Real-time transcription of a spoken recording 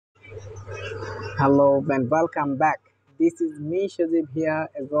Hello and welcome back. This is me Shazib here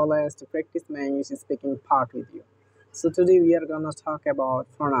as well as to practice my English speaking part with you. So today we are gonna talk about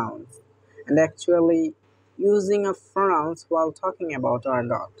pronouns and actually using of pronouns while talking about our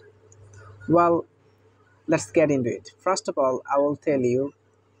God. Well, let's get into it. First of all, I will tell you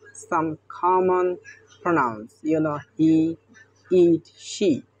some common pronouns. He, it,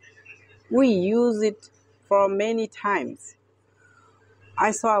 she. We use it for many times.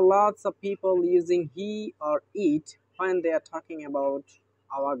 I saw lots of people using he or it when they are talking about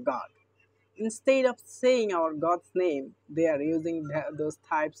our God. Instead of saying our God's name, they are using those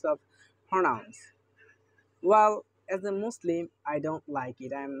types of pronouns. Well, as a Muslim, I don't like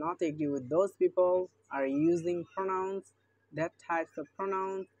it. I am not agree with those people are using pronouns, that types of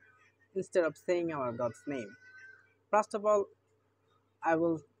pronouns, instead of saying our God's name. First of all, I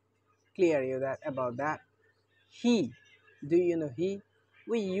will clear you that about that. He, do you know he?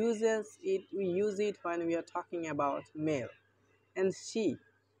 We use it when we are talking about male. And she,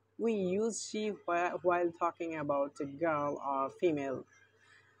 we use she while talking about a girl or female.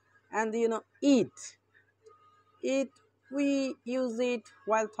 And it, we use it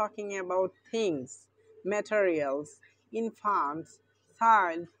while talking about things, materials, infants,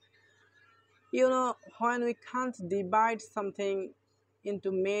 child. When we can't divide something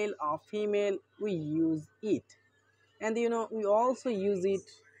into male or female, we use it. And we also use it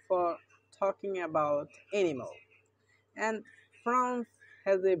for talking about animal. And France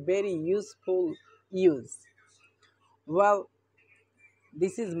has a very useful use. Well,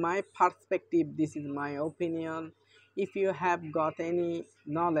 this is my perspective, this is my opinion. If you have got any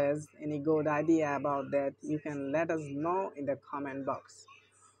knowledge, any good idea about that, you can let us know in the comment box.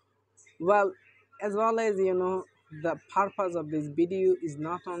 Well, as well as the purpose of this video is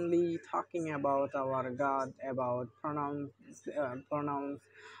not only talking about our God, about pronouns,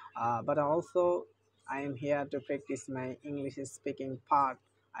 but also I am here to practice my English speaking part.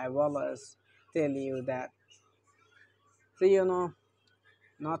 I will always tell you that. So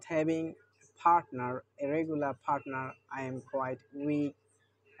not having a partner, a regular partner, I am quite weak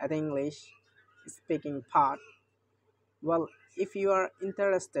at English speaking part. Well, if you are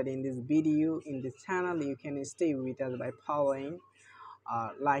interested in this video, in this channel, you can stay with us by following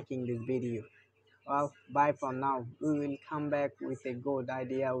or liking this video. Well, bye for now. We will come back with a good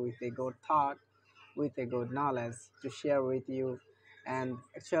idea, with a good thought, with a good knowledge to share with you. And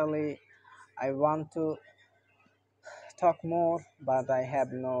actually, I want to talk more, but I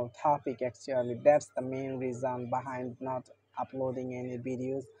have no topic actually. That's the main reason behind not uploading any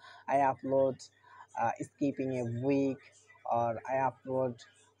videos. I upload skipping a week, or I upload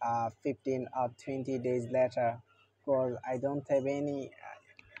 15 or 20 days later, because I don't have any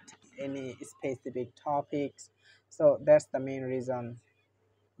specific topics. So that's the main reason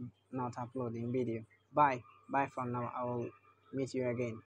not uploading video. Bye for now. I will meet you again.